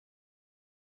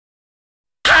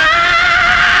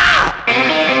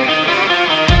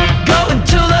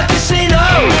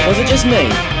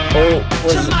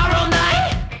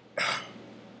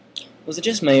Was it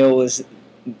just me, or was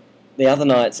the other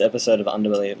night's episode of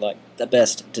Undertube like the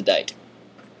best to date?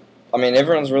 I mean,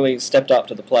 everyone's really stepped up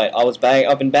to the plate.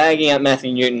 I've been bagging out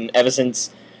Matthew Newton ever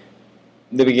since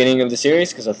the beginning of the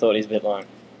series because I thought he's a bit like,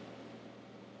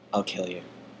 I'll kill you.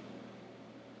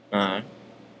 Alright.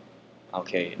 I'll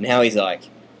kill you. Now he's like,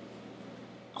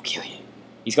 I'll kill you.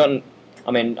 He's gotten,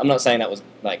 I mean, I'm not saying that was,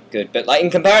 like, good, but, like, in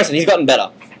comparison, he's gotten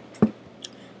better.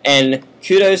 And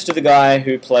kudos to the guy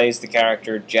who plays the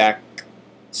character Jack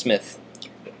Smith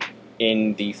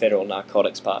in the federal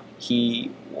narcotics part. He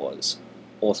was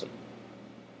awesome.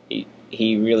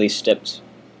 He really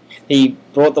he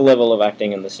brought the level of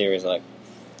acting in the series, like,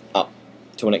 up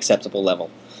to an acceptable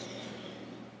level.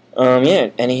 Yeah,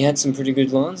 and he had some pretty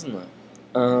good lines in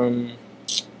that.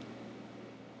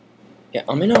 Yeah,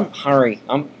 I'm in a hurry.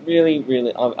 I'm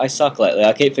really, I suck lately.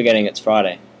 I keep forgetting it's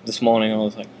Friday. This morning I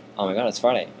was like, oh my god, it's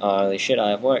Friday. Holy shit, I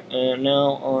have work. And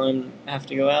now I have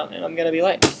to go out and I'm going to be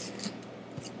late.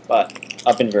 But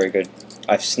I've been very good.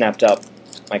 I've snapped up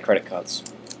my credit cards.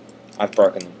 I've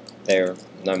broken them. They're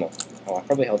no more. Oh, I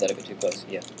probably held that a bit too close.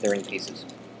 Yeah, they're in pieces.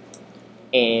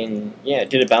 And, yeah,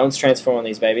 did a balance transfer on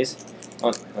these babies.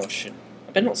 Oh shit.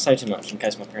 I better not say too much in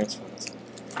case my parents find this.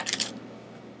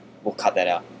 We'll cut that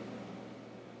out.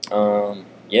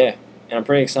 Yeah, and I'm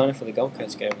pretty excited for the Gold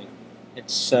Coast game.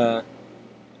 It's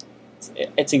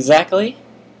exactly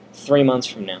 3 months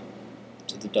from now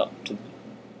to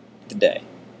the day,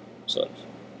 sort of.